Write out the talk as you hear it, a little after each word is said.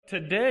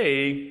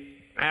Today,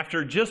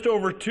 after just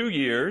over 2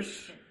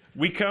 years,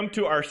 we come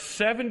to our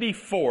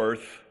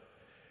 74th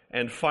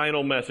and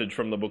final message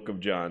from the book of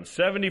John.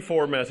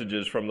 74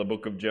 messages from the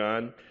book of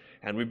John,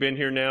 and we've been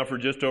here now for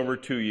just over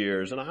 2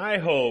 years. And I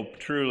hope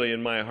truly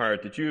in my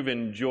heart that you've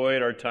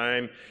enjoyed our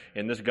time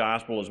in this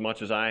gospel as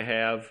much as I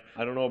have.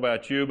 I don't know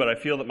about you, but I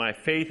feel that my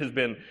faith has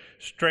been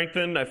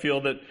strengthened. I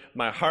feel that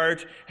my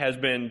heart has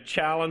been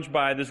challenged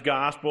by this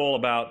gospel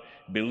about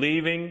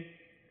believing.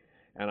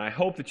 And I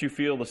hope that you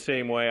feel the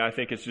same way. I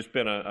think it's just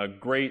been a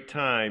great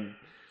time.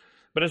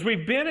 But as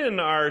we've been in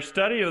our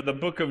study of the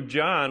book of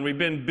John, we've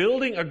been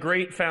building a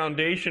great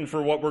foundation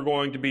for what we're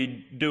going to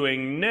be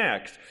doing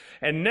next.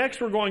 And next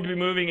we're going to be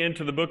moving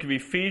into the book of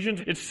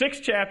Ephesians. It's 6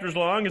 chapters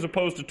long as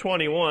opposed to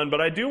 21, but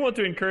I do want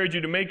to encourage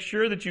you to make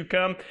sure that you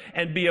come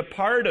and be a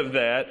part of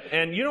that.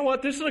 And you know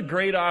what? This is a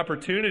great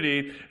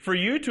opportunity for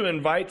you to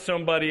invite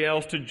somebody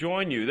else to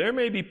join you. There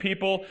may be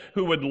people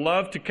who would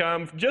love to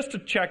come just to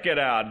check it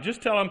out.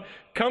 Just tell them,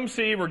 come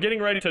see, we're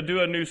getting ready to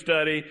do a new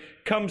study.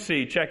 Come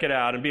see, check it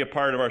out, and be a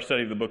part of our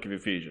study of the book of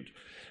Ephesians.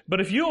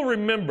 But if you'll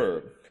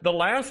remember, the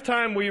last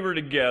time we were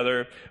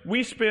together,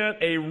 we spent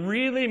a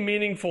really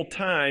meaningful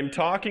time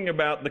talking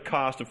about the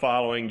cost of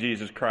following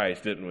Jesus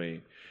Christ, didn't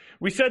we?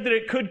 We said that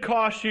it could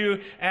cost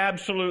you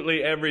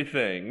absolutely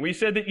everything. We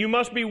said that you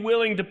must be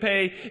willing to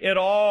pay it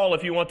all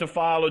if you want to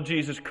follow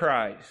Jesus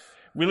Christ.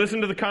 We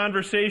listened to the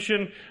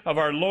conversation of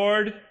our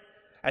Lord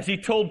as he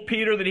told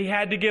Peter that he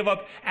had to give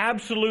up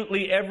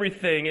absolutely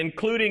everything,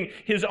 including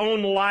his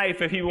own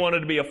life, if he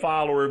wanted to be a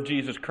follower of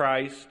Jesus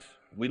Christ.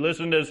 We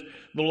listened as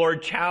the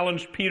Lord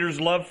challenged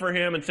Peter's love for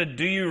him and said,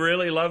 "Do you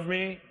really love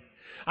me?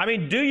 I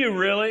mean, do you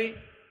really?"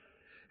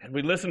 And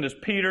we listened as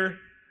Peter,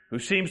 who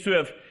seems to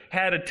have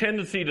had a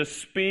tendency to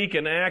speak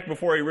and act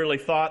before he really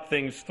thought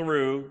things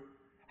through.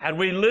 And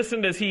we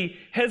listened as he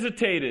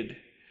hesitated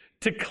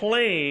to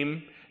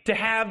claim to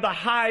have the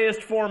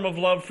highest form of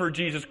love for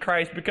Jesus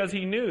Christ because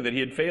he knew that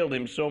he had failed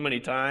him so many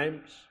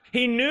times.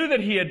 He knew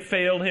that he had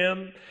failed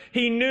him.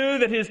 He knew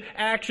that his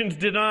actions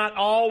did not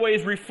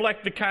always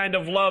reflect the kind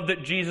of love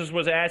that Jesus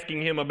was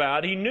asking him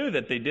about. He knew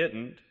that they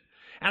didn't.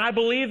 And I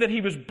believe that he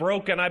was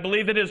broken. I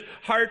believe that his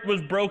heart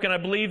was broken. I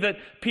believe that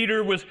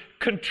Peter was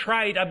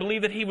contrite. I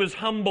believe that he was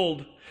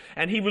humbled.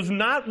 And he was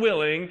not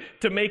willing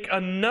to make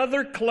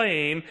another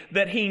claim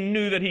that he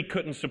knew that he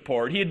couldn't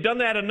support. He had done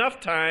that enough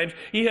times.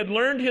 He had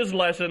learned his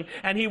lesson,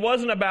 and he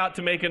wasn't about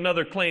to make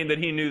another claim that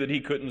he knew that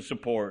he couldn't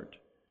support.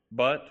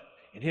 But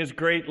in his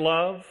great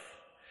love,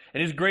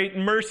 in his great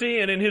mercy,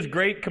 and in his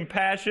great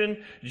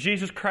compassion,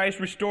 Jesus Christ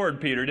restored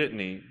Peter, didn't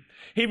he?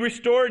 He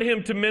restored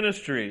him to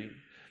ministry.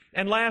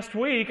 And last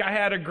week, I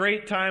had a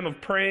great time of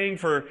praying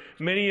for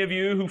many of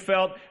you who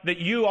felt that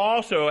you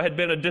also had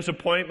been a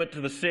disappointment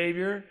to the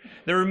Savior.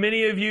 There were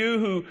many of you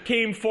who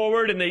came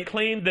forward and they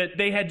claimed that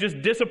they had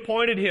just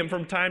disappointed Him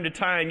from time to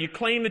time. You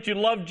claim that you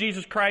love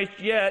Jesus Christ,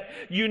 yet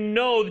you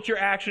know that your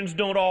actions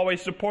don't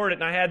always support it.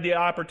 And I had the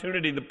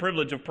opportunity, the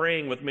privilege of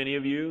praying with many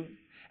of you.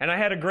 And I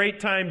had a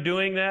great time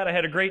doing that. I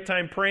had a great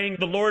time praying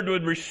the Lord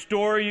would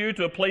restore you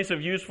to a place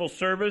of useful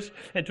service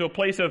and to a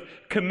place of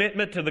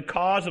commitment to the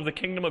cause of the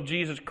kingdom of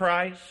Jesus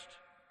Christ.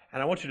 And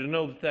I want you to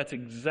know that that's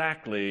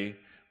exactly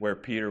where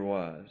Peter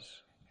was.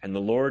 And the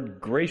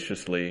Lord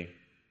graciously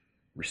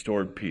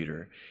restored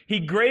Peter. He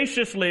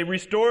graciously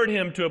restored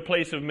him to a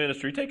place of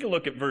ministry. Take a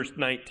look at verse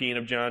 19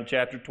 of John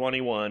chapter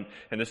 21.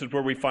 And this is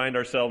where we find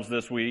ourselves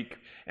this week.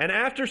 And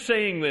after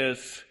saying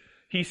this,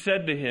 he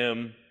said to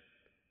him,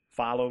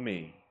 "Follow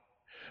me."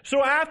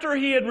 So after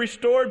he had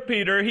restored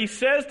Peter, he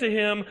says to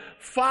him,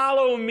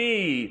 "Follow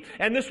me."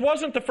 And this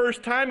wasn't the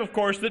first time, of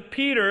course, that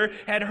Peter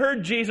had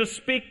heard Jesus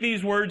speak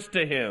these words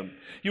to him.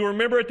 You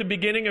remember at the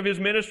beginning of his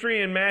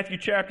ministry in Matthew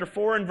chapter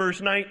 4 and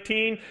verse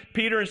 19,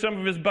 Peter and some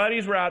of his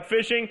buddies were out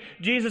fishing.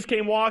 Jesus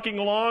came walking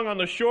along on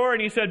the shore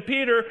and he said,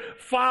 "Peter,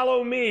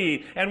 follow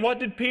me." And what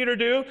did Peter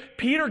do?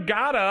 Peter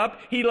got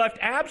up. He left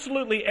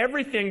absolutely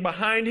everything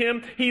behind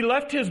him. He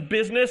left his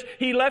business.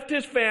 He left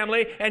his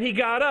family, and he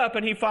got up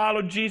and he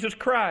followed Jesus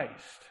Christ.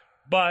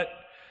 But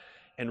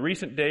in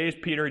recent days,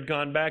 Peter had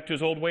gone back to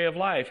his old way of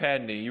life,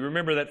 hadn't he? You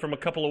remember that from a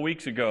couple of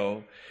weeks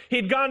ago.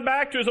 He'd gone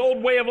back to his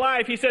old way of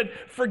life. He said,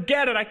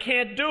 "Forget it. I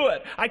can't do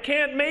it. I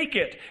can't make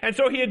it." And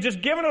so he had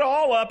just given it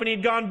all up and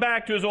he'd gone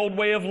back to his old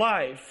way of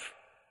life.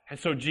 And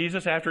so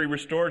Jesus, after he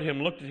restored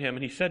him, looked at him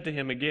and he said to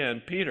him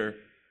again, "Peter,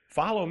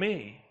 follow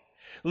me."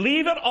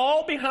 Leave it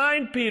all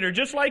behind, Peter.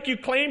 Just like you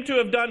claimed to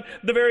have done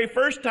the very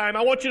first time,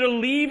 I want you to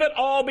leave it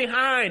all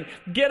behind.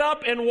 Get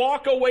up and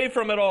walk away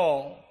from it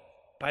all.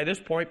 By this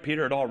point,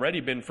 Peter had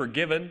already been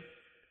forgiven.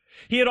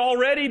 He had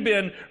already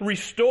been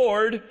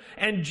restored.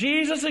 And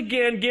Jesus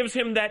again gives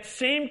him that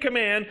same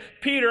command.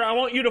 "Peter, I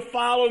want you to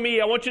follow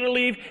me. I want you to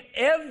leave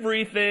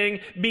everything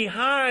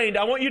behind.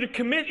 I want you to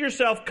commit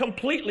yourself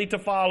completely to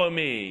follow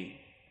me."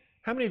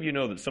 How many of you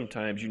know that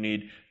sometimes you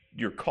need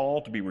your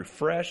call to be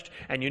refreshed,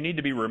 and you need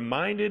to be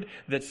reminded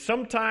that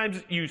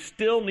sometimes you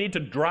still need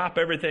to drop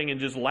everything and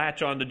just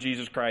latch on to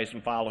Jesus Christ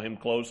and follow Him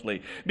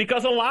closely.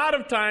 Because a lot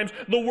of times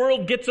the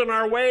world gets in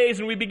our ways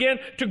and we begin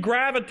to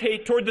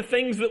gravitate toward the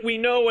things that we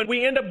know, and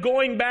we end up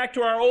going back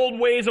to our old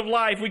ways of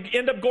life. We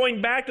end up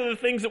going back to the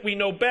things that we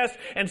know best,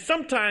 and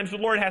sometimes the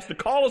Lord has to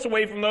call us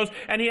away from those,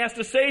 and He has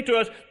to say to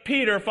us,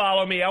 Peter,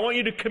 follow me. I want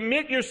you to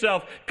commit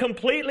yourself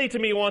completely to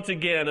me once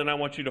again, and I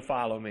want you to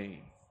follow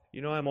me.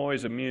 You know, I'm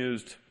always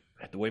amused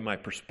at the way my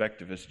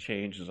perspective has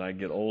changed as I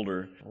get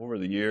older. Over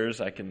the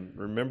years, I can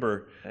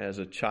remember as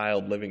a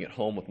child living at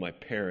home with my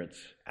parents,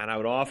 and I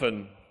would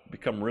often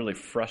become really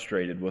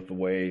frustrated with the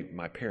way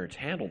my parents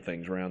handled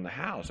things around the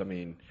house. I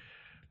mean,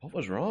 what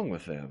was wrong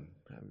with them?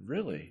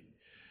 Really?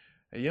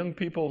 Young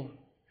people,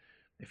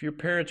 if your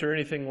parents are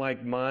anything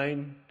like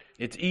mine,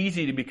 it's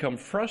easy to become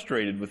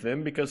frustrated with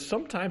them because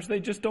sometimes they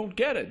just don't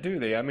get it, do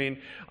they? I mean,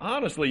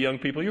 honestly, young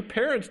people, your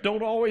parents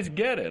don't always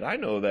get it. I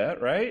know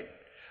that, right?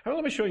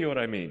 Let me show you what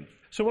I mean.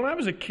 So when I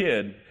was a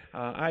kid,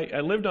 I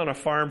lived on a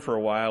farm for a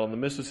while in the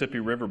Mississippi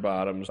River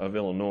bottoms of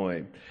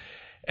Illinois.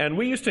 And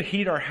we used to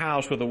heat our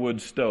house with a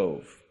wood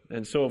stove.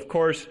 And so, of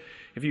course,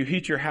 if you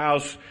heat your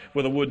house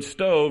with a wood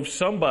stove,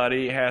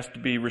 somebody has to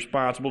be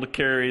responsible to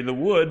carry the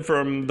wood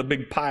from the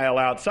big pile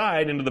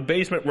outside into the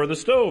basement where the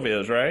stove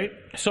is, right?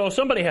 So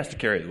somebody has to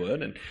carry the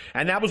wood,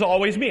 and that was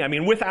always me. I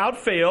mean, without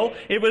fail,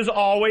 it was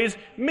always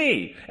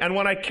me. And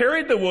when I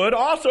carried the wood,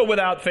 also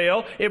without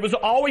fail, it was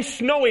always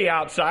snowy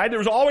outside. There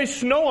was always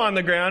snow on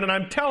the ground, and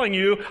I'm telling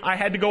you, I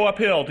had to go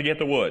uphill to get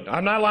the wood.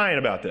 I'm not lying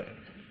about that.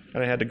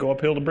 And I had to go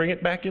uphill to bring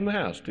it back in the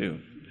house, too.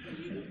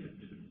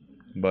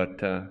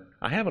 But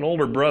I have an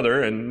older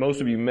brother, and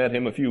most of you met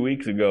him a few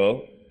weeks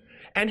ago,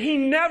 and he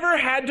never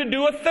had to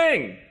do a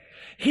thing.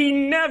 He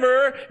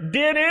never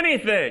did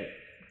anything.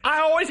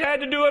 I always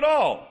had to do it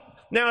all.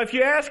 Now, if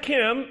you ask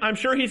him, I'm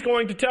sure he's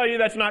going to tell you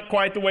that's not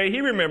quite the way he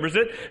remembers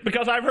it,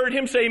 because I've heard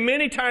him say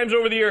many times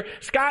over the year,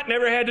 Scott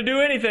never had to do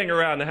anything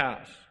around the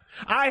house.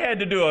 I had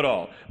to do it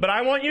all. But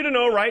I want you to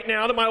know right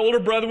now that my older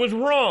brother was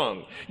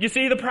wrong. You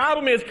see, the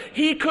problem is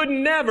he could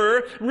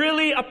never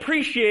really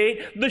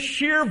appreciate the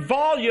sheer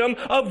volume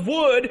of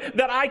wood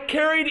that I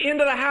carried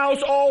into the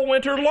house all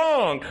winter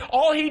long.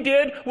 All he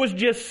did was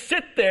just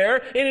sit there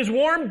in his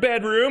warm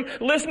bedroom,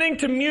 listening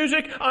to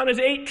music on his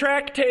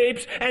 8-track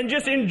tapes and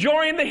just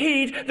enjoying the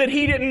heat that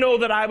he didn't know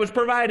that I was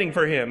providing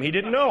for him. He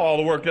didn't know all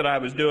the work that I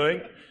was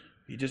doing.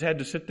 He just had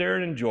to sit there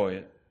and enjoy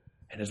it.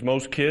 And as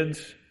most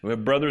kids who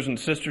have brothers and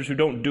sisters who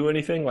don't do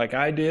anything like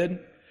I did,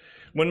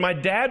 when my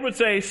dad would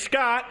say,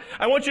 Scott,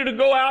 I want you to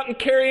go out and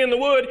carry in the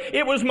wood,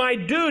 it was my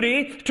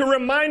duty to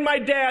remind my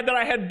dad that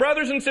I had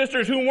brothers and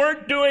sisters who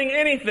weren't doing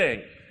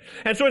anything.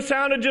 And so it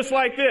sounded just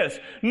like this.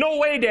 No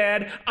way,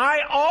 Dad. I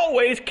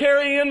always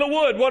carry in the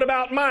wood. What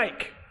about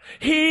Mike?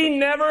 He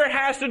never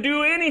has to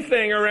do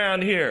anything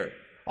around here.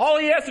 All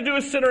he has to do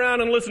is sit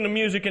around and listen to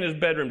music in his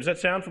bedroom. Does that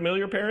sound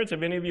familiar, parents?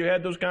 Have any of you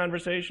had those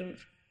conversations?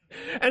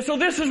 And so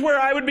this is where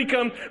I would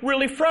become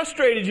really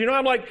frustrated. You know,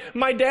 I'm like,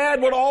 my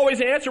dad would always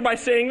answer by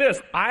saying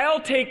this, I'll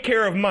take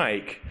care of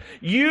Mike.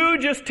 You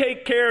just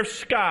take care of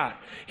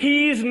Scott.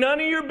 He's none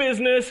of your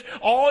business.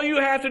 All you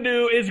have to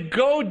do is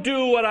go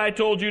do what I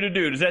told you to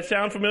do. Does that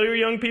sound familiar,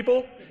 young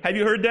people? Have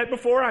you heard that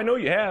before? I know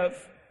you have.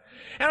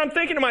 And I'm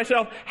thinking to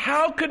myself,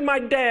 how could my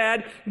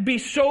dad be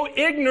so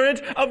ignorant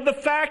of the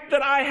fact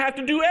that I have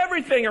to do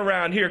everything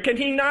around here? Can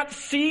he not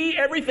see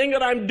everything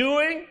that I'm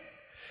doing?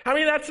 I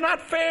mean, that's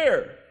not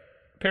fair.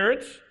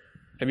 Parents,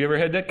 have you ever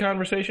had that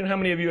conversation? How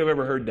many of you have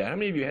ever heard that? How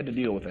many of you had to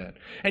deal with that?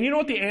 And you know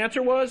what the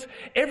answer was?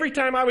 Every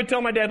time I would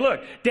tell my dad, look,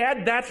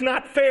 Dad, that's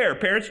not fair.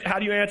 Parents, how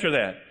do you answer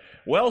that?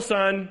 Well,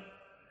 son,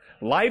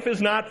 life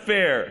is not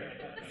fair.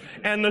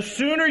 And the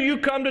sooner you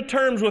come to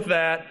terms with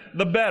that,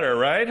 the better,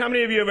 right? How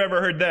many of you have ever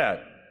heard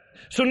that?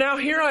 So now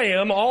here I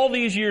am all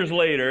these years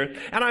later,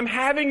 and I'm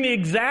having the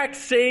exact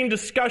same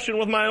discussion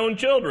with my own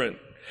children.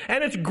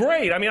 And it's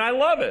great. I mean, I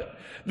love it.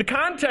 The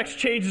context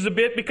changes a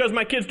bit because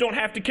my kids don't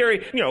have to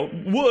carry,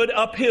 wood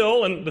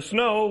uphill in the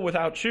snow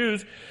without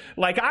shoes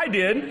like I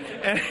did.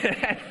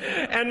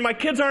 And my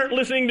kids aren't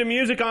listening to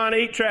music on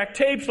 8-track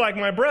tapes like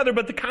my brother,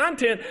 but the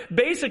content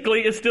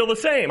basically is still the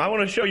same. I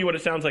want to show you what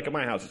it sounds like at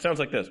my house. It sounds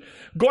like this.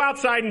 Go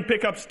outside and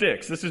pick up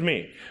sticks. This is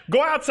me.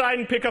 Go outside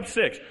and pick up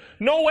sticks.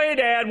 No way,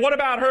 Dad. What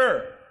about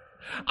her?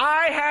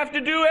 I have to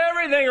do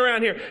everything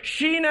around here.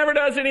 She never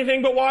does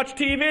anything but watch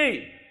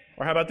TV.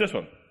 Or how about this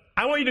one?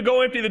 I want you to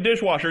go empty the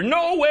dishwasher.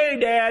 No way,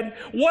 Dad.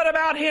 What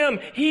about him?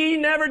 He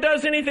never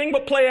does anything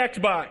but play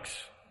Xbox.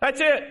 That's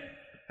it.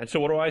 And so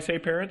what do I say,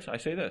 parents? I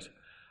say this.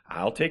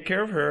 I'll take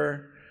care of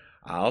her.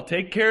 I'll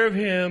take care of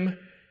him.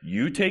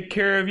 You take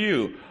care of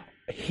you.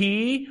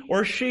 He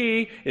or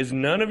she is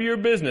none of your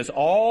business.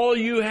 All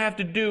you have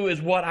to do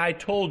is what I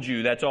told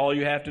you. That's all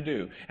you have to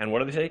do. And what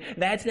do they say?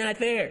 That's not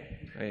fair.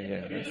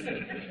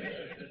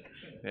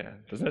 Yeah,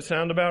 doesn't that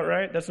sound about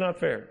right? That's not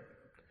fair.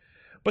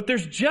 But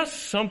there's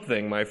just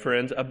something, my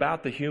friends,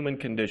 about the human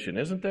condition,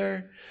 isn't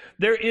there?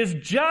 There is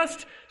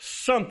just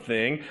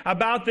something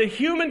about the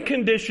human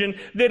condition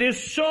that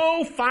is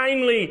so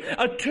finely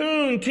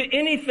attuned to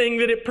anything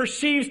that it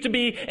perceives to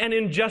be an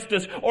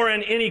injustice or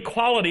an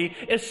inequality,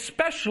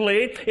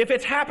 especially if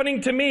it's happening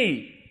to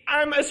me.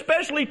 I'm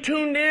especially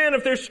tuned in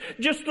if there's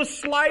just the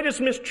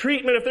slightest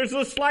mistreatment, if there's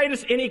the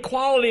slightest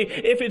inequality,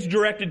 if it's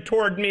directed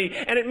toward me.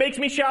 And it makes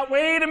me shout,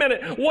 wait a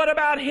minute, what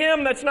about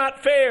him? That's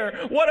not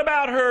fair. What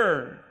about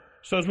her?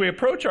 So as we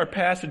approach our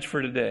passage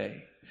for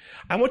today,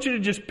 I want you to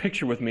just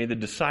picture with me the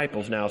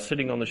disciples now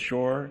sitting on the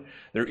shore.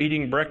 They're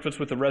eating breakfast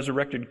with the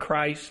resurrected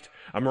Christ,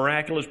 a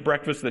miraculous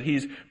breakfast that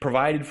He's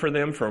provided for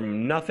them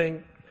from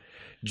nothing.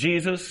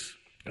 Jesus,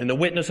 in the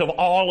witness of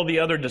all of the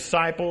other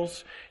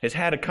disciples, has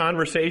had a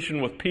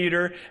conversation with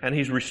Peter, and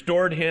He's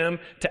restored him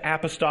to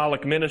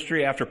apostolic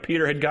ministry after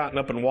Peter had gotten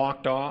up and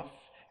walked off.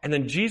 And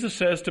then Jesus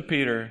says to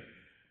Peter,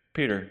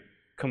 Peter,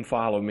 come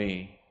follow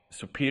me.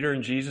 So Peter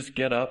and Jesus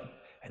get up,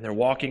 and they're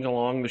walking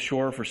along the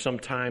shore for some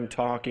time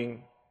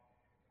talking.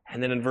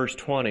 And then in verse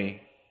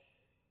 20,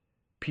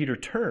 Peter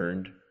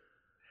turned,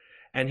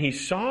 and he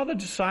saw the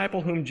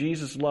disciple whom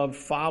Jesus loved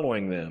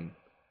following them.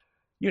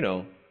 You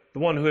know, the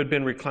one who had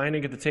been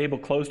reclining at the table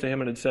close to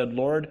him and had said,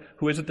 Lord,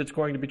 who is it that's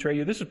going to betray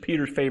you? This is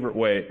Peter's favorite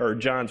way, or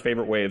John's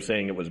favorite way of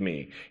saying it was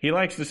me. He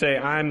likes to say,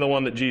 I'm the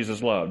one that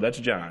Jesus loved. That's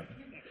John.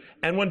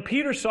 And when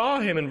Peter saw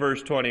him in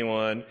verse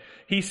 21,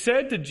 he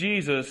said to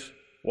Jesus,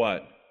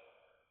 what?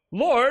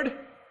 Lord,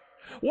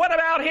 what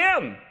about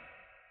him?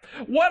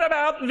 What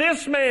about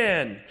this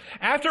man?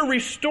 After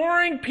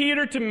restoring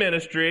Peter to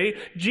ministry,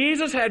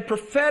 Jesus had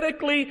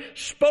prophetically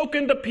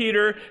spoken to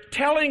Peter,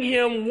 telling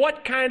him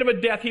what kind of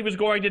a death he was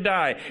going to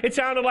die. It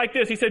sounded like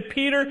this. He said,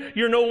 Peter,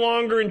 you're no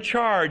longer in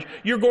charge.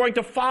 You're going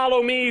to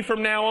follow me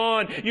from now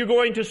on. You're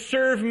going to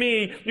serve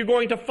me. You're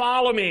going to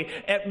follow me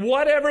at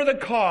whatever the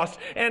cost.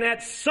 And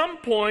at some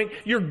point,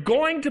 you're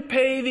going to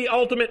pay the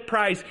ultimate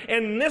price.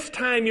 And this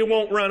time you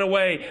won't run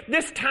away.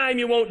 This time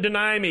you won't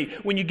deny me.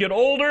 When you get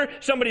older,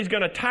 somebody's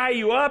going to tie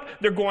you up.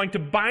 They're going to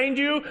bind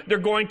you. They're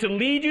going to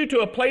lead you to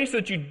a place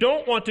that you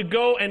don't want to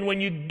go. And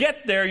when you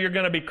get there, you're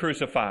going to be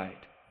crucified.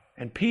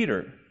 And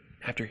Peter,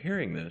 after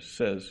hearing this,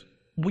 says,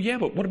 well, yeah,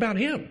 but what about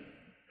him?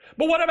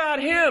 But what about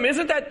him?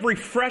 Isn't that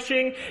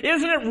refreshing?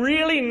 Isn't it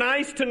really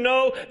nice to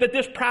know that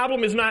this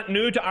problem is not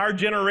new to our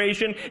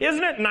generation?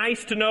 Isn't it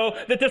nice to know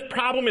that this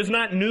problem is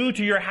not new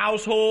to your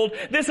household?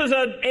 This is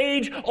an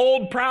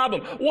age-old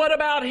problem. What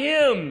about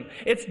him?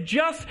 It's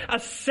just a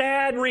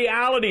sad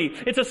reality.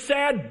 It's a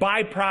sad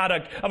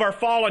byproduct of our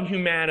fallen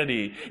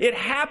humanity. It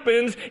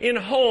happens in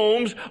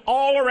homes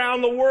all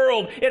around the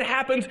world. It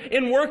happens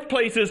in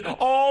workplaces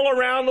all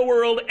around the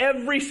world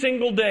every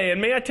single day.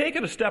 And may I take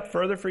it a step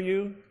further for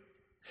you?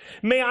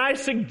 May I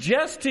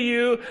suggest to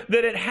you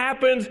that it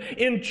happens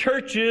in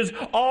churches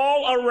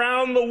all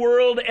around the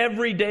world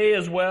every day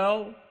as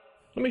well?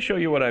 Let me show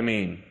you what I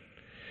mean.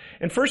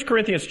 In 1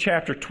 Corinthians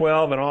chapter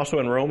 12 and also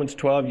in Romans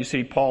 12, you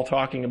see Paul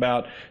talking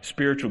about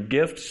spiritual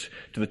gifts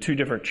to the two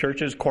different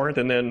churches, Corinth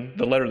and then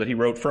the letter that he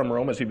wrote from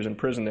Rome as he was in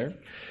prison there.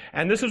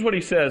 And this is what he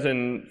says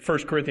in 1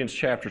 Corinthians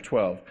chapter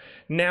 12.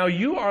 Now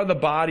you are the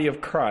body of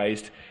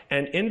Christ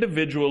and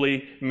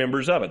individually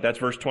members of it. That's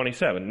verse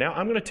 27. Now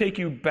I'm going to take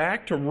you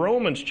back to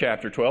Romans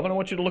chapter 12 and I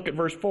want you to look at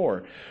verse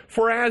 4.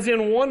 For as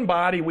in one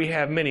body we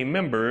have many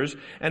members,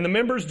 and the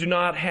members do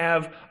not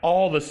have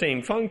all the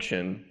same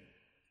function,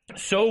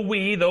 so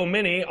we, though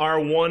many, are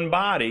one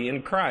body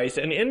in Christ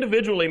and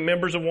individually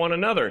members of one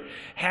another,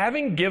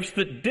 having gifts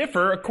that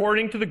differ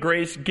according to the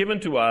grace given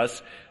to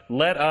us.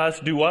 Let us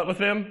do what with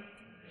them?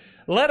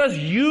 Let us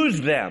use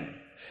them.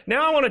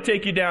 Now I want to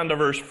take you down to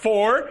verse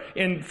 4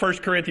 in 1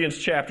 Corinthians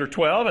chapter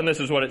 12, and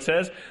this is what it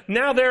says.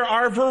 Now there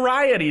are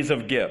varieties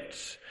of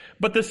gifts,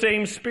 but the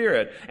same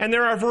Spirit. And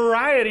there are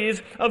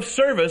varieties of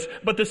service,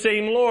 but the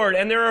same Lord.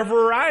 And there are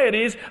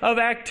varieties of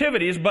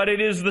activities, but it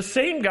is the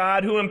same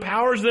God who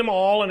empowers them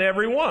all and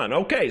every one.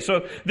 Okay,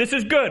 so this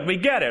is good. We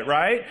get it,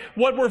 right?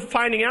 What we're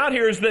finding out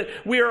here is that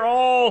we are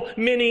all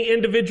many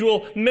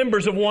individual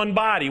members of one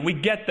body. We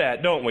get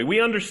that, don't we?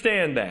 We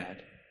understand that.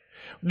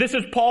 This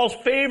is Paul's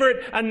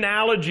favorite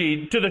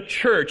analogy to the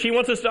church. He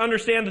wants us to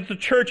understand that the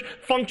church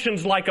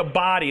functions like a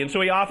body, and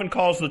so he often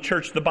calls the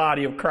church the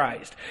body of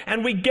Christ.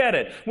 And we get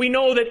it. We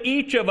know that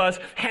each of us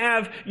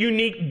have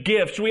unique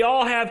gifts. We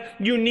all have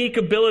unique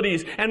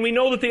abilities, and we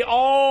know that they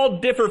all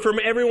differ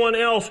from everyone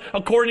else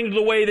according to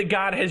the way that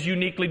God has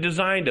uniquely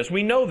designed us.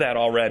 We know that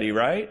already,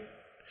 right?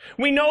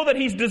 We know that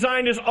He's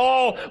designed us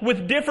all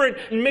with different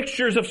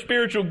mixtures of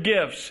spiritual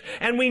gifts,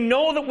 and we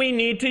know that we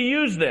need to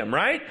use them,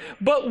 right?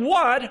 But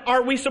what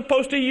are we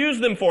supposed to use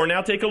them for?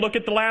 Now take a look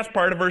at the last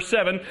part of verse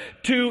 7.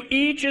 To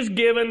each is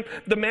given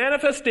the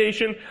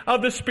manifestation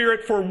of the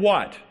Spirit for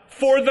what?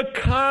 For the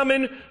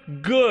common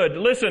good.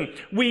 Listen,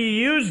 we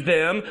use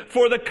them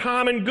for the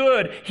common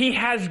good. He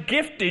has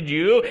gifted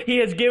you. He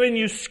has given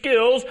you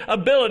skills,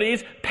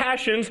 abilities,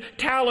 passions,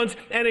 talents,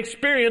 and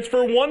experience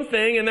for one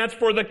thing, and that's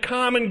for the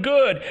common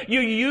good. You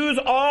use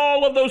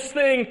all of those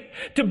things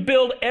to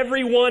build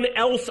everyone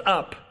else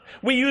up.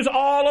 We use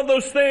all of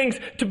those things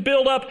to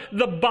build up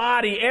the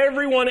body,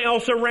 everyone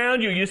else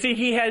around you. You see,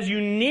 He has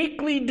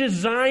uniquely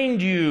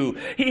designed you.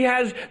 He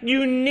has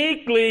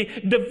uniquely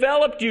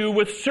developed you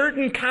with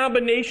certain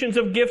combinations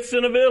of gifts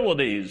and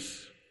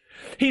abilities.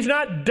 He's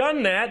not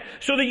done that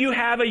so that you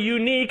have a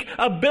unique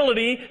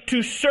ability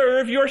to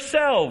serve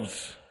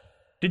yourselves.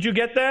 Did you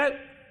get that?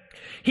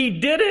 He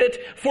did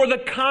it for the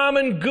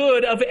common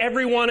good of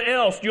everyone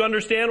else. Do you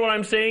understand what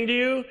I'm saying to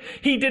you?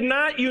 He did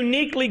not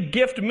uniquely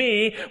gift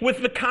me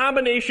with the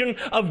combination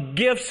of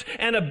gifts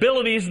and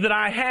abilities that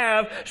I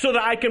have so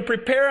that I can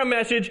prepare a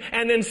message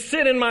and then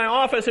sit in my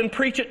office and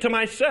preach it to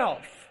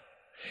myself.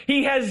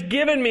 He has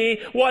given me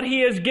what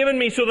He has given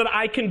me so that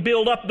I can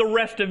build up the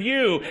rest of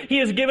you. He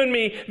has given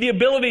me the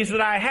abilities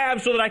that I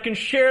have so that I can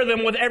share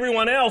them with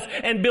everyone else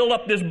and build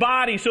up this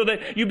body so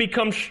that you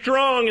become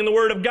strong in the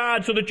Word of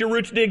God, so that your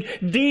roots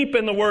dig deep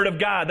in the Word of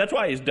God. That's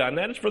why He's done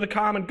that. It's for the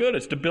common good.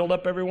 It's to build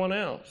up everyone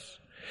else.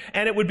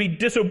 And it would be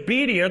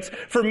disobedience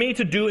for me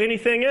to do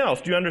anything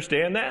else. Do you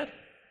understand that?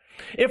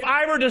 If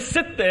I were to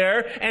sit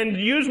there and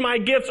use my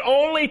gifts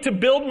only to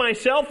build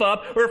myself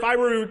up, or if I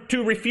were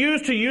to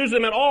refuse to use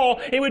them at all,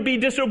 it would be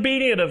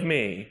disobedient of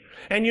me.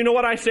 And you know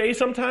what I say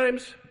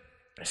sometimes?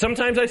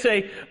 Sometimes I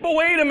say, but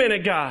wait a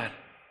minute, God.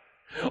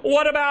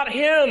 What about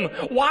him?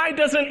 Why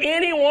doesn't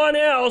anyone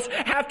else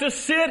have to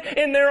sit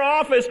in their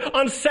office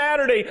on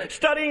Saturday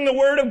studying the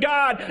Word of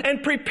God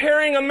and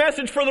preparing a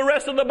message for the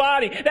rest of the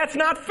body? That's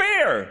not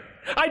fair.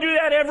 I do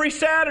that every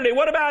Saturday.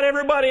 What about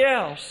everybody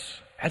else?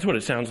 That's what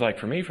it sounds like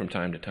for me from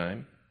time to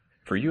time.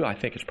 For you, I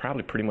think it's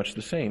probably pretty much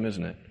the same,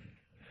 isn't it?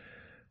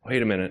 Wait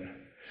a minute.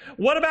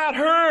 What about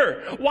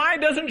her? Why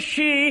doesn't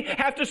she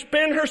have to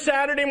spend her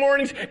Saturday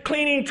mornings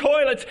cleaning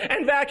toilets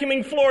and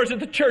vacuuming floors at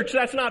the church?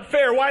 That's not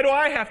fair. Why do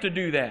I have to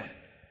do that?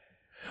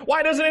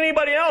 Why doesn't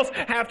anybody else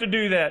have to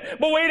do that?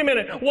 But wait a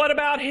minute. What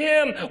about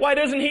him? Why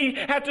doesn't he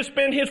have to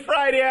spend his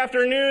Friday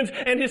afternoons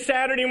and his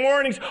Saturday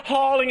mornings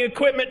hauling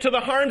equipment to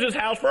the Harms's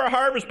house for a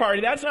harvest party?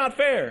 That's not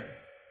fair.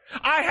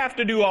 I have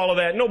to do all of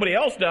that. Nobody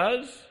else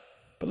does.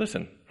 But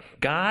listen,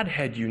 God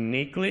had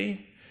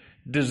uniquely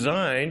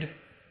designed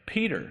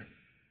Peter.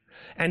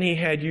 And He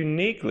had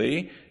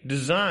uniquely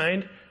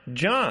designed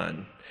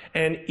John.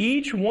 And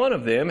each one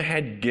of them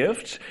had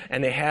gifts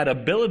and they had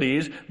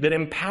abilities that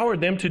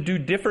empowered them to do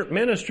different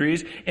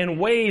ministries in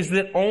ways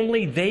that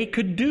only they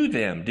could do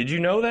them. Did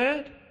you know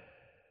that?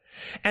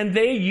 And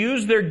they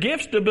used their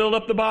gifts to build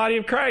up the body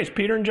of Christ.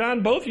 Peter and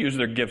John both used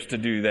their gifts to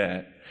do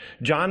that.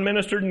 John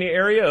ministered in the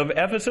area of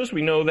Ephesus,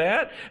 we know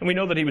that, and we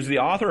know that he was the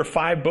author of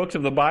 5 books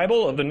of the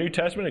Bible, of the New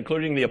Testament,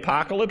 including the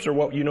Apocalypse, or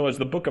what you know as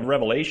the book of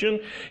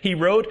Revelation. He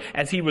wrote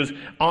as he was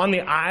on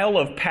the Isle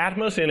of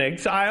Patmos in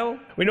exile.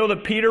 We know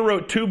that Peter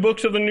wrote 2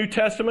 books of the New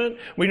Testament.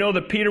 We know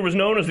that Peter was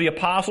known as the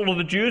apostle of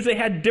the Jews. They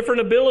had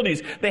different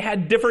abilities. They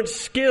had different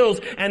skills,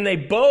 and they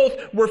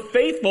both were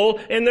faithful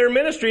in their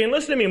ministry. And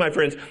listen to me, my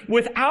friends,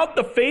 without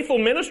the faithful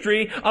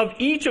ministry of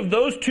each of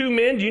those 2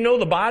 men, do you know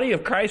the body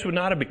of Christ would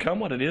not have become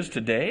what it is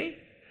today?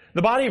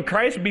 The body of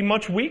Christ would be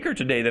much weaker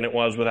today than it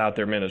was without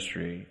their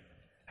ministry.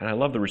 And I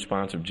love the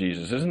response of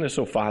Jesus. Isn't this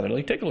so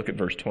fatherly? Take a look at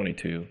verse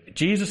 22.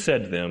 Jesus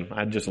said to them,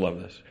 I just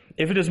love this,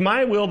 if it is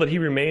my will that he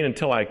remain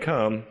until I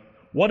come,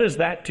 what is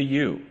that to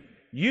you?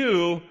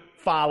 You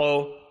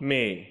follow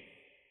me.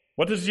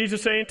 What does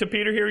Jesus say to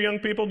Peter here, young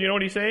people? Do you know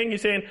what he's saying?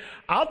 He's saying,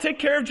 I'll take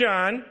care of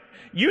John.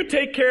 You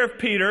take care of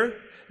Peter.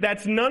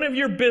 That's none of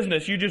your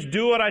business. You just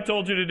do what I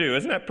told you to do.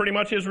 Isn't that pretty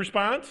much his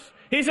response?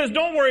 He says,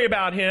 don't worry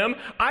about him.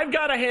 I've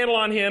got a handle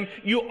on him.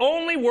 You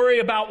only worry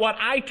about what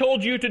I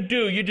told you to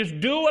do. You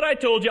just do what I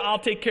told you. I'll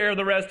take care of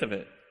the rest of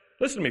it.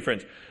 Listen to me,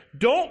 friends.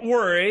 Don't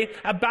worry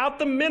about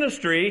the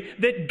ministry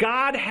that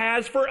God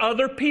has for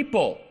other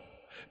people.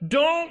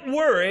 Don't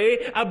worry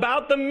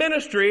about the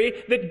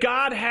ministry that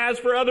God has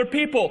for other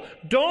people.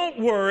 Don't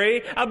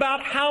worry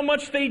about how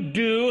much they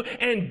do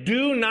and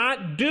do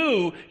not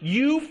do.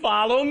 You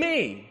follow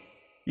me.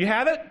 You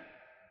have it?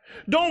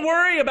 Don't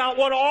worry about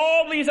what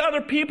all these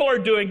other people are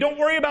doing. Don't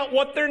worry about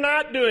what they're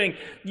not doing.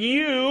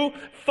 You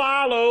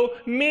follow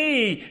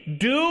me.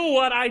 Do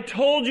what I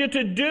told you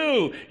to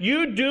do.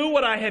 You do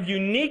what I have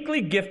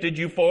uniquely gifted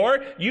you for.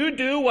 You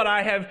do what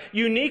I have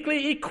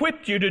uniquely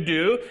equipped you to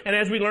do. And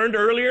as we learned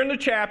earlier in the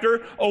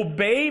chapter,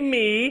 obey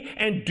me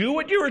and do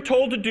what you were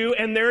told to do,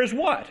 and there's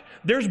what?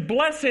 There's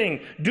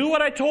blessing. Do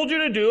what I told you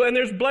to do, and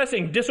there's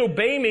blessing.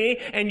 Disobey me,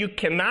 and you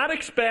cannot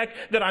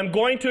expect that I'm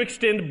going to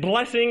extend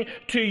blessing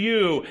to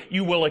you.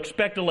 You will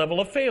expect a level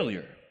of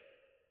failure.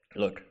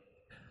 Look,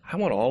 I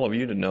want all of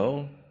you to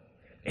know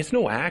it's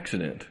no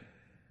accident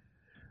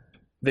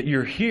that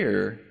you're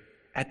here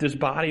at this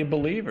body of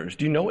believers.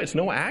 Do you know it's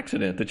no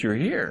accident that you're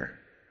here?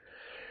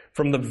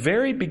 From the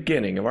very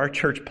beginning of our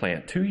church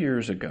plant 2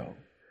 years ago,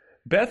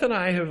 Beth and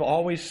I have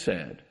always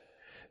said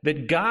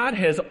that God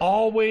has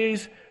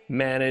always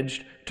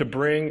managed to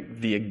bring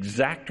the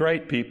exact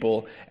right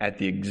people at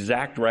the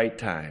exact right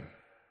time.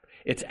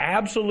 It's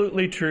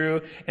absolutely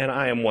true, and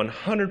I am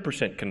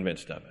 100%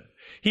 convinced of it.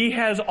 He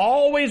has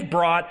always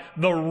brought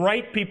the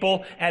right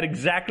people at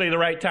exactly the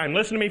right time.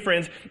 Listen to me,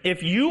 friends.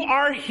 If you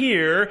are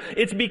here,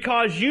 it's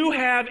because you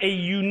have a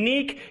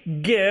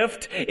unique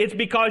gift. It's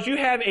because you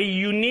have a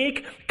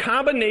unique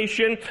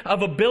combination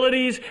of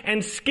abilities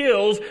and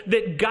skills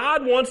that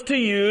God wants to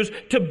use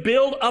to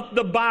build up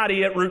the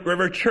body at Root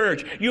River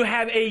Church. You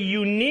have a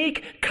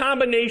unique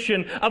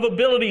combination of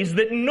abilities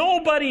that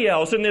nobody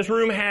else in this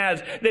room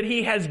has, that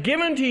He has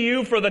given to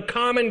you for the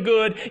common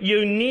good.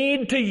 You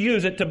need to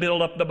use it to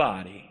build up the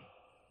body.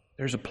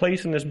 There's a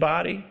place in this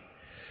body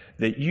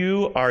that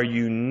you are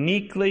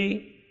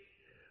uniquely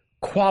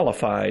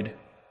qualified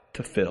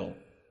to fill.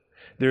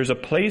 There's a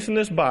place in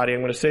this body,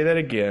 I'm going to say that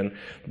again,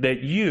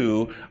 that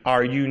you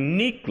are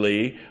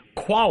uniquely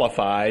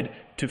qualified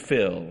to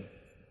fill.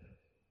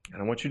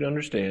 And I want you to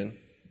understand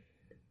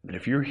that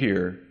if you're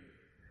here,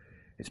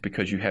 it's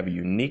because you have a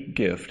unique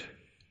gift,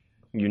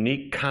 a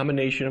unique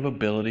combination of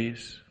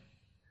abilities,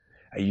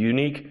 a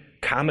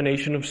unique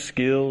combination of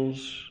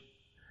skills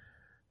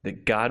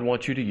that God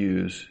wants you to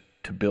use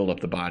to build up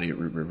the body at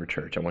Root River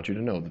Church. I want you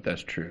to know that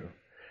that's true.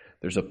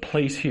 There's a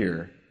place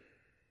here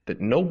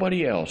that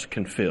nobody else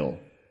can fill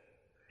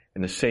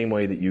in the same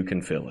way that you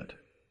can fill it.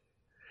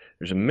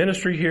 There's a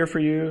ministry here for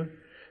you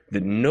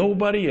that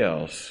nobody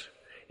else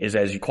is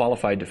as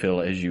qualified to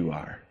fill as you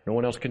are. No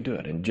one else can do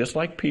it. And just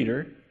like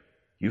Peter,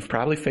 you've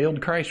probably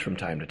failed Christ from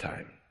time to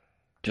time.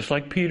 Just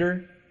like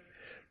Peter,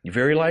 you've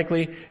very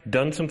likely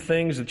done some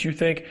things that you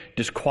think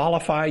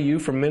disqualify you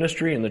from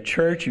ministry in the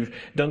church. You've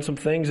done some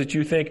things that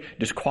you think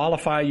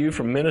disqualify you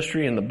from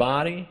ministry in the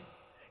body.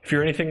 If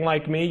you're anything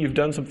like me, you've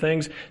done some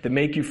things that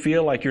make you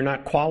feel like you're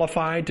not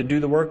qualified to do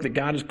the work that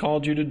God has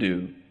called you to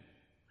do.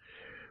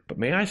 But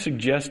may I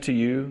suggest to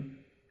you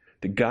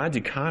that God's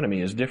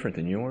economy is different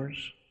than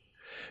yours?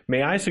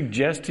 May I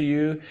suggest to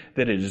you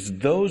that it is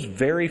those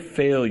very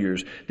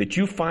failures that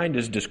you find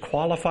as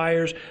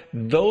disqualifiers,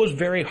 those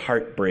very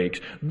heartbreaks,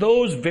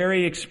 those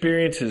very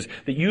experiences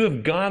that you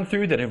have gone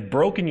through that have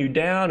broken you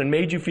down and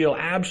made you feel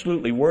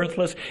absolutely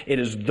worthless. It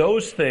is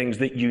those things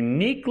that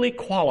uniquely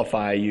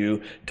qualify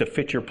you to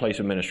fit your place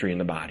of ministry in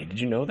the body. Did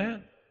you know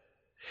that?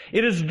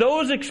 It is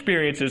those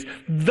experiences,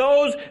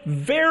 those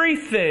very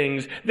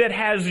things that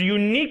has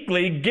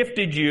uniquely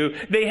gifted you.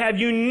 They have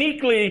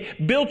uniquely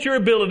built your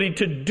ability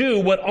to do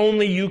what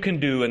only you can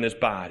do in this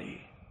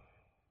body.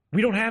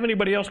 We don't have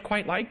anybody else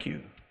quite like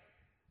you.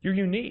 You're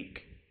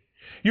unique.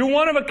 You're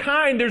one of a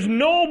kind. There's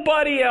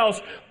nobody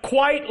else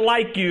quite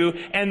like you,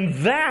 and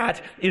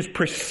that is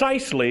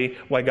precisely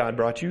why God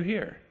brought you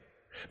here.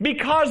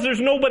 Because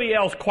there's nobody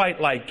else quite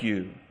like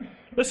you.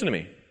 Listen to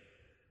me.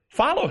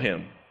 Follow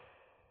Him.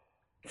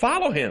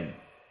 Follow Him.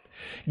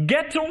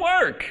 Get to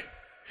work.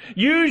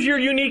 Use your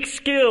unique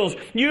skills.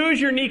 Use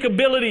your unique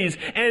abilities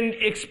and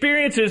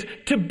experiences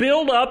to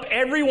build up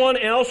everyone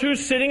else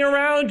who's sitting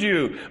around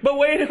you. But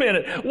wait a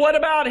minute. What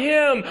about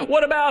him?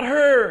 What about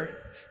her?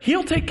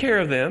 He'll take care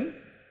of them.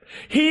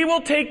 He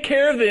will take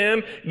care of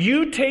them.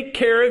 You take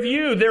care of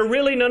you. They're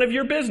really none of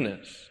your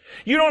business.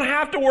 You don't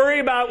have to worry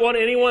about what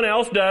anyone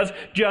else does.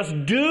 Just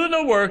do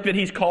the work that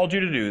He's called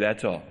you to do.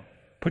 That's all.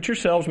 Put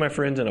yourselves, my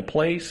friends, in a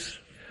place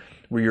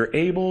where you're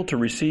able to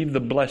receive the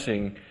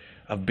blessing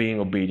of being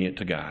obedient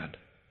to God.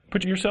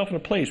 Put yourself in a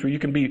place where you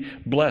can be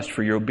blessed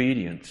for your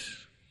obedience.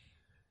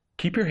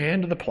 Keep your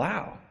hand to the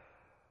plow.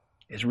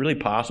 It's really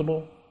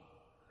possible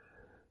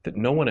that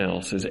no one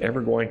else is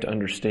ever going to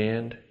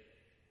understand.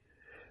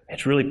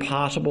 It's really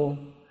possible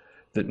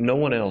that no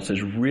one else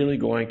is really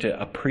going to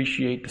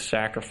appreciate the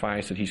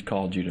sacrifice that He's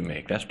called you to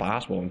make. That's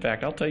possible. In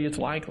fact, I'll tell you it's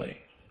likely.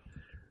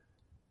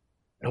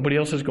 Nobody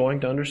else is going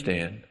to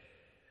understand.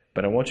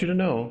 But I want you to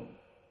know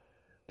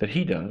that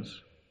He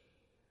does.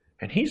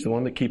 And He's the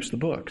one that keeps the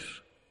books.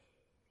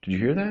 Did you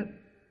hear that?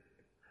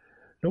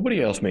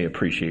 Nobody else may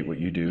appreciate what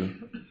you do.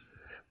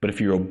 But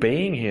if you're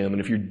obeying Him and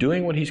if you're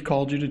doing what He's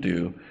called you to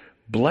do,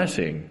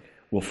 blessing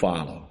will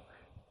follow.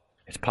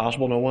 It's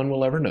possible no one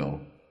will ever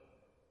know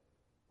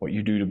what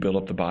you do to build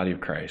up the body of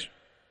Christ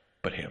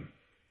but Him.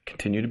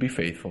 Continue to be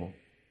faithful.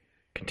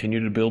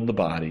 Continue to build the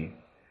body.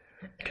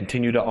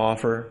 Continue to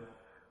offer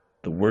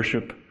the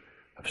worship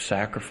of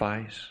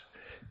sacrifice.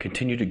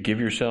 Continue to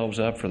give yourselves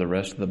up for the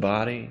rest of the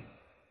body.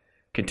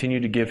 Continue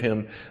to give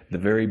Him the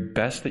very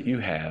best that you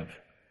have,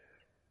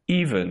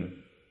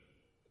 even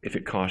if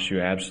it costs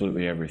you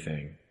absolutely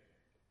everything.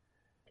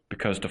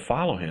 Because to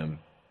follow Him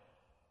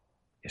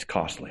is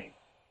costly,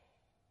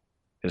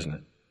 isn't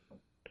it?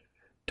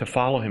 To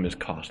follow Him is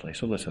costly.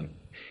 So listen,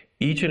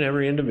 each and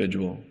every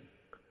individual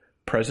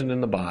present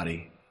in the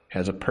body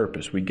has a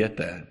purpose. We get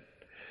that.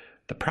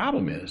 The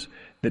problem is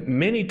that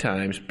many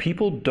times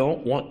people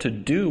don't want to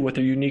do what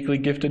they're uniquely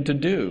gifted to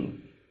do.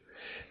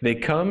 They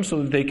come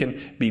so that they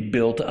can be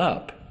built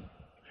up.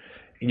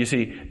 You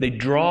see, they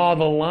draw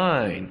the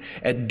line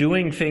at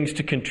doing things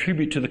to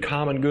contribute to the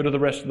common good of the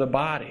rest of the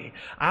body.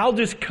 I'll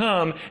just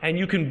come and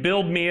you can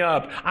build me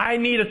up. I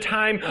need a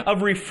time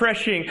of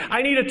refreshing.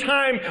 I need a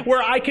time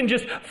where I can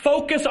just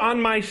focus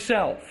on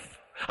myself.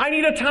 I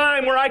need a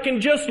time where I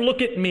can just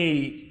look at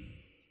me.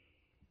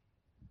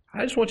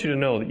 I just want you to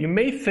know that you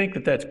may think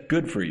that that's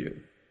good for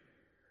you.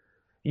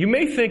 You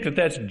may think that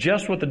that's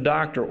just what the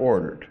doctor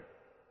ordered.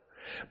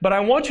 But I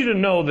want you to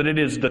know that it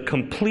is the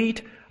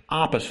complete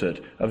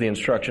opposite of the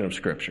instruction of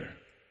Scripture.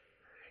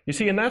 You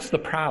see, and that's the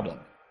problem.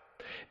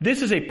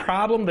 This is a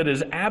problem that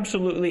is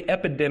absolutely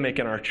epidemic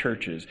in our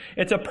churches.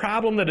 It's a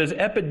problem that is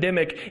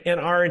epidemic in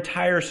our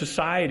entire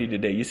society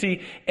today. You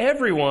see,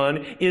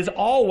 everyone is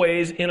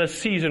always in a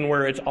season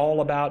where it's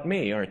all about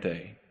me, aren't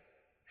they?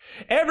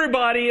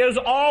 Everybody is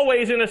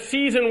always in a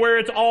season where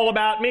it's all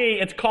about me.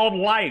 It's called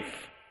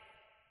life.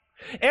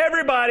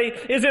 Everybody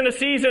is in a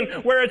season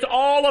where it's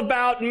all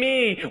about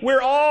me.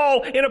 We're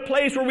all in a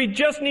place where we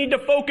just need to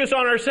focus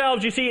on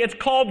ourselves. You see, it's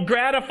called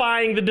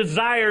gratifying the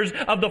desires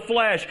of the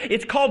flesh.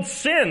 It's called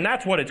sin.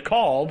 That's what it's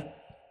called.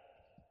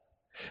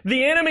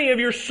 The enemy of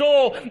your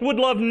soul would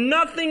love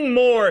nothing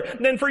more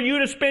than for you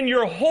to spend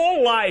your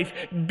whole life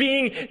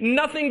being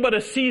nothing but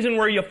a season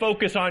where you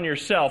focus on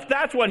yourself.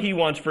 That's what he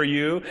wants for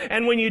you.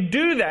 And when you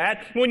do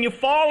that, when you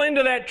fall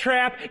into that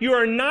trap, you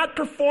are not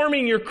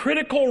performing your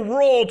critical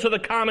role to the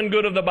common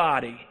good of the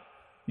body.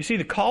 You see,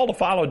 the call to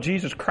follow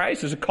Jesus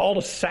Christ is a call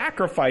to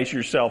sacrifice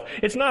yourself.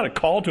 It's not a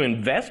call to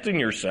invest in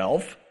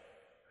yourself.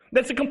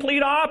 That's the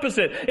complete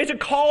opposite. It's a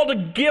call to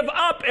give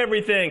up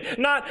everything,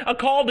 not a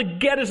call to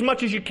get as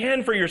much as you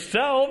can for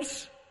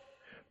yourselves.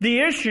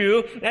 The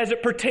issue, as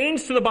it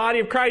pertains to the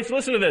body of Christ,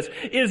 listen to this,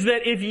 is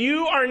that if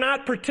you are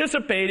not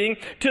participating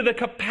to the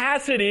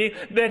capacity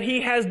that He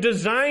has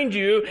designed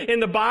you in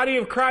the body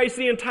of Christ,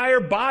 the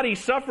entire body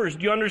suffers.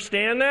 Do you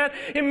understand that?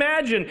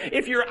 Imagine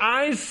if your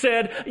eyes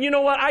said, you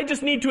know what, I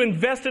just need to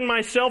invest in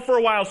myself for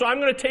a while, so I'm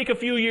going to take a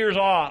few years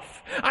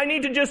off. I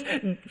need to just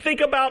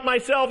think about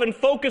myself and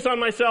focus on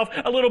myself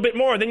a little bit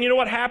more. Then you know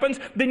what happens?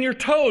 Then your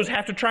toes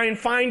have to try and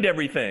find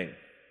everything. Do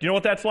you know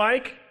what that's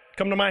like?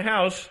 Come to my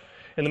house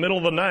in the middle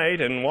of the night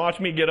and watch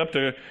me get up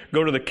to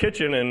go to the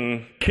kitchen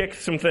and kick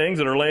some things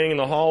that are laying in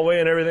the hallway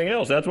and everything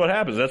else. That's what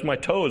happens. That's my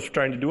toes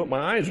trying to do what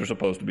my eyes are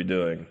supposed to be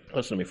doing.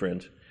 Listen to me,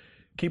 friends.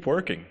 Keep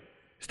working.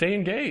 Stay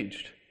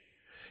engaged.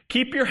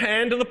 Keep your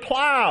hand to the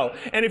plow.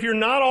 And if you're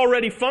not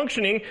already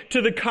functioning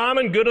to the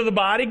common good of the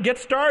body, get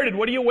started.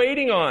 What are you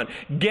waiting on?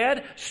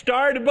 Get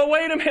started. But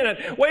wait a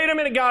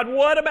minute, God,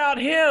 what about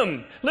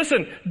him?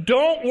 Listen,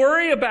 don't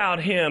worry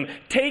about him.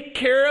 Take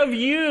care of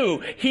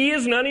you. He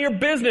is none of your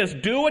business.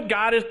 Do what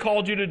God has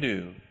called you to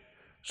do.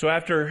 So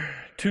after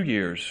 2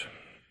 years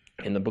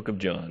in the book of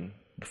John,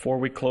 before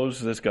we close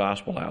this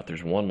gospel out,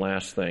 there's one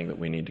last thing that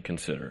we need to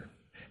consider.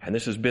 And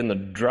this has been the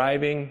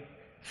driving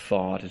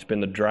thought. It's been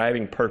the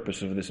driving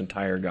purpose of this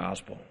entire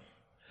gospel.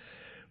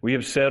 We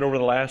have said over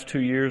the last 2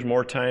 years,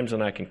 more times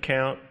than I can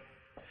count,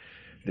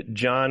 that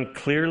John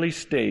clearly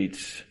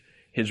states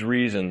his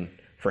reason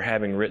for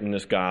having written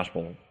this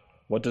gospel.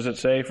 What does it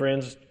say,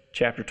 friends?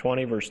 Chapter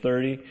 20, verse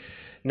 30.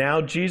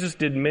 Now Jesus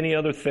did many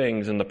other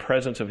things in the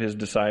presence of his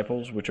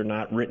disciples, which are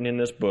not written in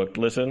this book.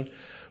 Listen.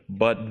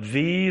 But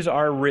these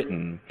are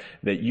written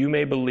that you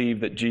may believe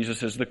that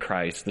Jesus is the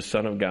Christ, the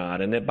Son of God,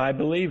 and that by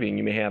believing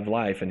you may have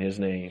life in his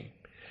name.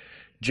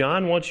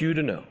 John wants you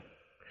to know.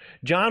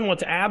 John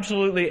wants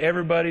absolutely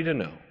everybody to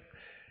know.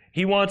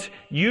 He wants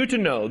you to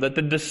know that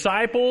the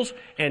disciples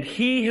and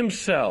he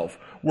himself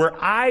were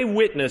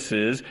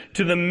eyewitnesses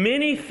to the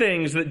many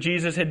things that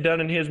Jesus had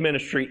done in his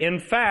ministry. In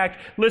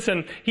fact,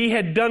 listen, he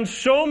had done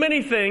so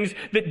many things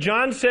that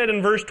John said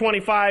in verse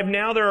 25,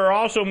 now there are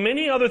also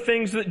many other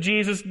things that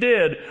Jesus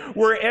did.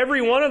 Were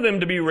every one of them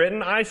to be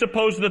written, I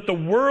suppose that the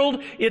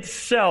world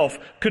itself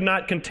could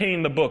not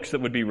contain the books that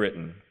would be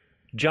written.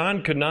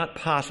 John could not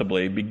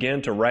possibly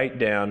begin to write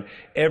down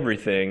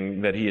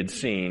everything that he had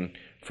seen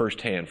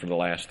firsthand for the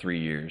last 3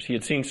 years. He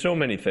had seen so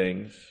many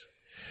things,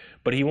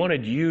 but he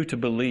wanted you to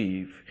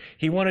believe.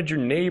 He wanted your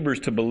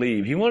neighbors to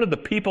believe. He wanted the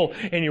people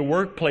in your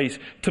workplace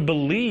to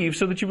believe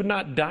so that you would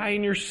not die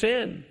in your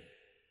sin.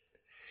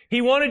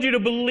 He wanted you to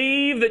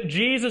believe that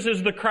Jesus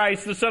is the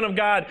Christ, the Son of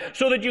God,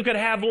 so that you could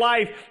have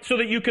life, so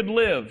that you could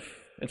live.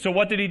 And so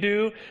what did he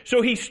do?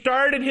 So he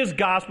started his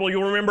gospel.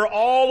 You'll remember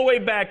all the way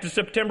back to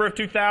September of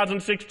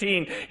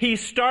 2016. He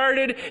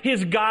started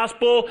his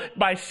gospel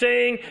by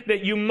saying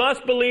that you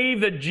must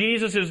believe that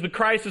Jesus is the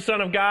Christ, the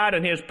Son of God.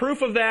 And his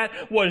proof of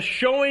that was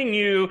showing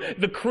you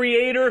the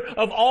Creator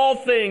of all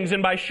things.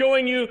 And by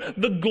showing you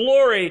the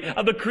glory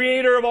of the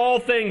Creator of all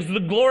things,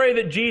 the glory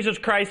that Jesus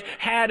Christ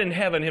had in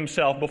heaven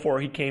himself before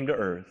he came to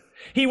earth.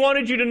 He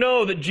wanted you to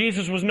know that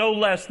Jesus was no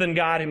less than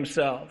God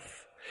himself.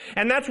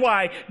 And that's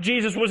why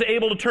Jesus was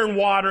able to turn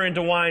water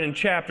into wine in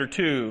chapter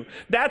 2.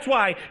 That's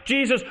why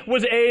Jesus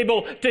was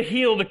able to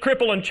heal the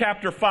cripple in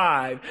chapter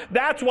 5.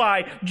 That's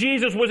why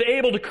Jesus was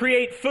able to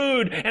create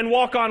food and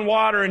walk on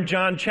water in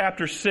John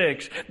chapter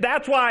 6.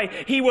 That's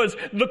why he was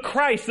the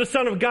Christ, the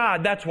Son of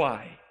God. That's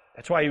why.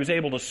 That's why he was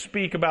able to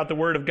speak about the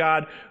Word of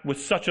God with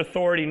such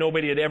authority.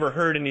 Nobody had ever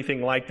heard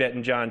anything like that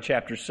in John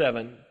chapter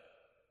 7.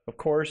 Of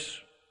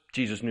course,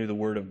 Jesus knew the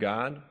Word of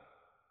God.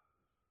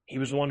 He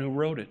was the one who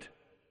wrote it.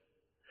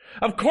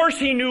 Of course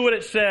he knew what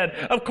it said.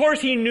 Of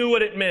course he knew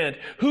what it meant.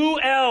 Who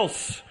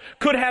else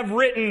could have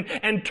written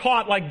and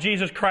taught like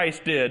Jesus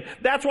Christ did?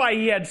 That's why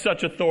he had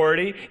such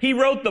authority. He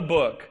wrote the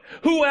book.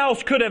 Who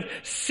else could have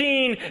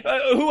seen,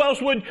 who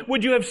else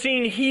would you have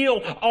seen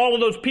heal all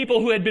of those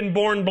people who had been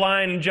born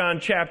blind in John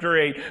chapter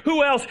 8?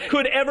 Who else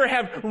could ever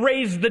have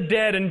raised the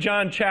dead in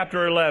John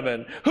chapter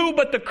 11? Who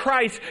but the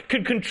Christ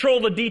could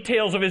control the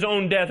details of his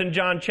own death in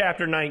John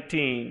chapter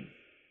 19?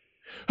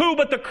 Who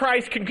but the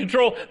Christ can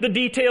control the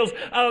details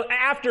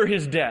after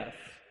his death?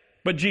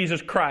 But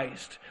Jesus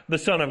Christ, the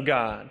Son of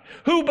God.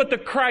 Who but the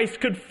Christ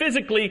could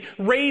physically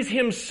raise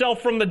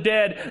himself from the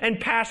dead and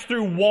pass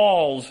through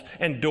walls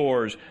and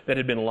doors that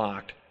had been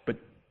locked? But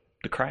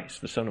the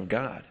Christ, the Son of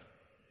God.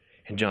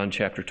 In John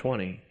chapter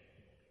 20.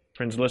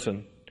 Friends,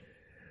 listen.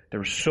 There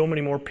were so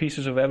many more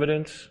pieces of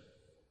evidence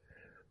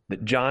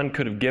that John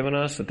could have given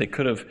us that they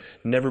could have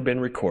never been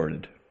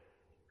recorded.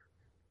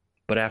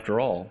 But after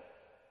all,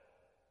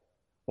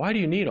 why do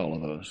you need all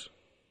of those?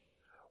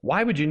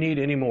 Why would you need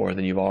any more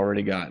than you've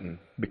already gotten?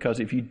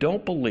 Because if you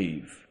don't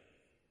believe,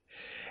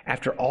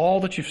 after all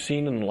that you've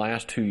seen in the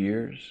last 2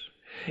 years,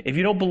 if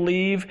you don't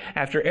believe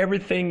after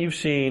everything you've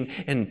seen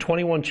in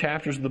 21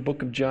 chapters of the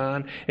book of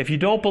John, if you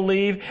don't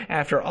believe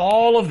after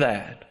all of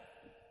that,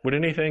 would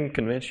anything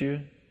convince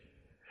you?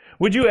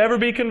 Would you ever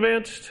be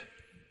convinced?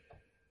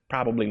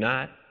 Probably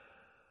not.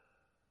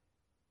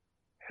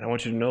 And I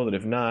want you to know that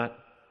if not,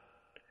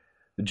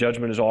 the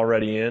judgment is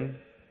already in.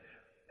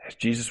 As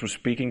Jesus was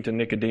speaking to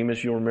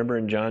Nicodemus, you'll remember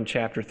in John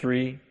chapter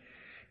 3,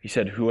 he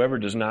said, whoever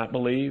does not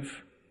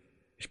believe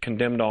is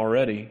condemned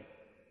already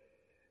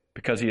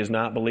because he has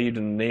not believed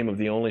in the name of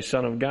the only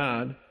Son of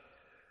God.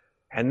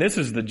 And this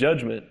is the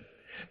judgment,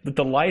 that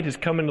the light has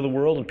come into the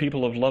world and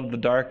people have loved the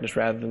darkness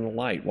rather than the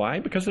light. Why?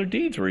 Because their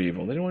deeds were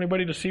evil. They didn't want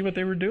anybody to see what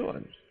they were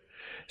doing.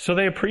 So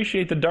they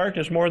appreciate the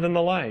darkness more than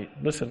the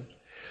light. Listen.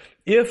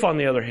 If, on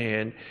the other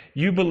hand,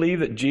 you believe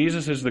that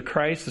Jesus is the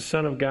Christ, the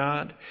Son of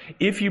God,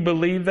 if you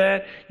believe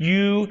that,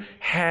 you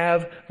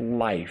have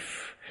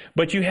life.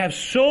 But you have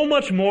so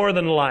much more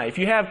than life.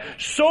 You have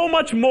so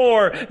much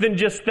more than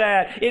just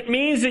that. It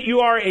means that you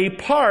are a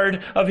part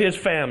of his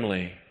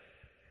family.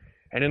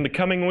 And in the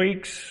coming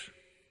weeks,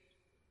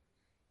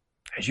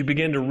 as you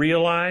begin to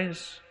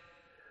realize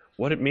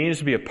what it means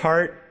to be a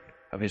part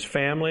of his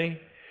family,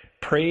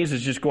 praise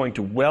is just going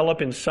to well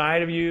up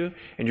inside of you,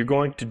 and you're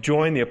going to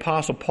join the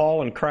Apostle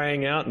Paul in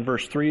crying out in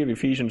verse 3 of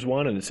Ephesians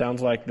 1, and it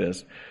sounds like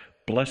this: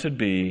 Blessed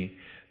be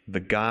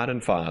the God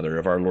and Father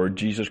of our Lord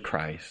Jesus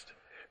Christ,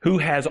 who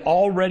has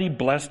already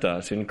blessed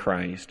us in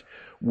Christ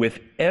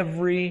with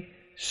every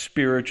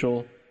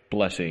spiritual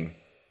blessing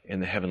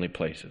in the heavenly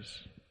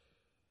places.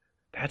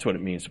 That's what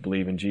it means to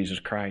believe in Jesus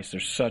Christ.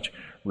 There's such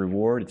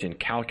reward. It's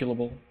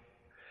incalculable.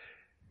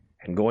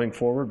 And going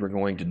forward, we're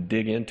going to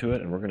dig into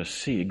it and we're going to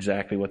see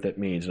exactly what that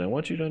means. And I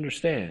want you to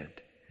understand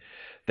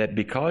that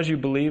because you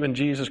believe in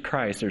Jesus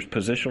Christ, there's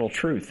positional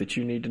truth that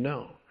you need to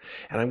know.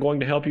 And I'm going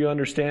to help you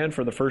understand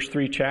for the first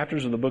 3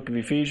 chapters of the book of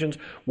Ephesians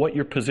what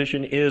your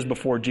position is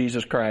before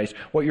Jesus Christ,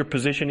 what your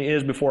position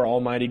is before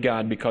Almighty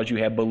God, because you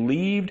have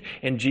believed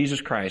in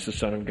Jesus Christ, the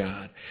Son of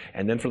God.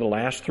 And then for the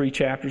last 3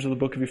 chapters of the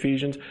book of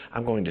Ephesians,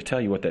 I'm going to tell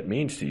you what that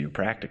means to you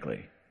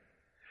practically.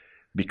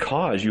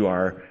 Because you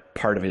are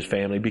part of his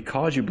family,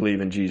 because you believe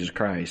in Jesus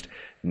Christ,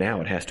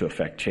 now it has to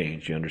affect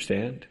change. You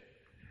understand?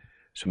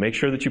 So make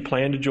sure that you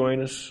plan to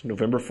join us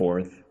November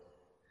 4th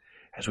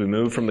as we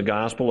move from the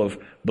gospel of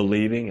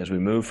believing, as we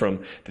move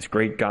from this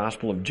great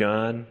gospel of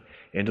John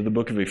into the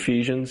book of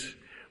Ephesians,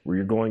 where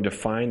you're going to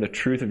find the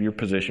truth of your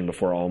position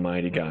before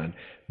Almighty God.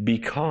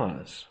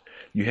 Because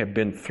you have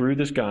been through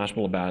this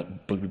gospel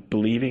about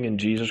believing in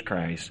Jesus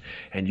Christ,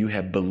 and you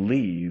have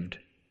believed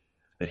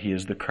that he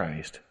is the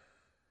Christ,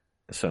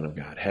 the Son of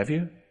God. Have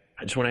you?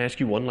 I just want to ask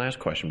you one last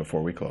question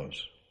before we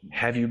close.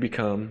 Have you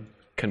become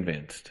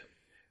convinced,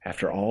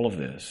 after all of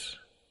this,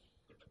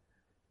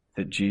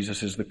 that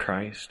Jesus is the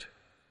Christ,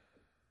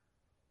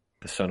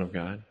 the Son of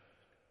God?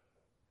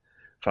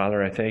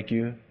 Father, I thank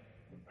you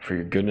for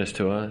your goodness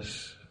to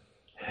us.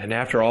 And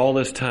after all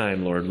this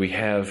time, Lord, we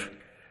have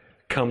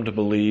come to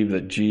believe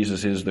that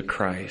Jesus is the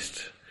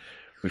Christ.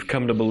 We've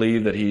come to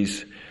believe that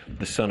he's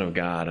the Son of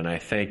God. And I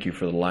thank you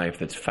for the life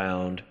that's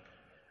found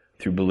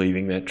through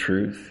believing that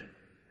truth.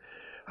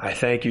 I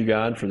thank you,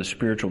 God, for the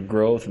spiritual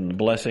growth and the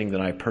blessing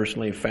that I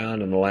personally have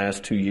found in the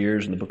last 2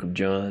 years in the book of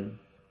John.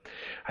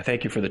 I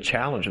thank you for the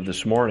challenge of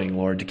this morning,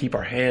 Lord, to keep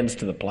our hands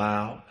to the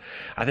plow.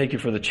 I thank you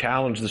for the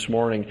challenge this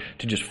morning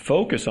to just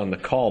focus on the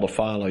call to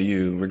follow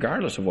you,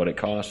 regardless of what it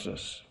costs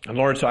us. And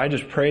Lord, so I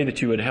just pray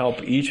that you would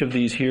help each of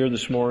these here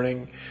this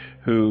morning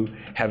who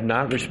have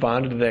not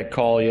responded to that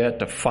call yet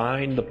to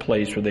find the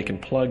place where they can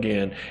plug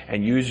in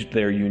and use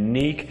their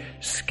unique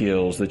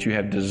skills that you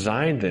have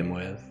designed them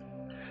with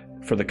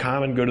for the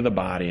common good of the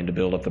body and to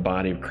build up the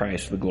body of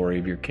Christ to the glory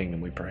of your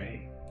kingdom, we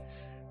pray.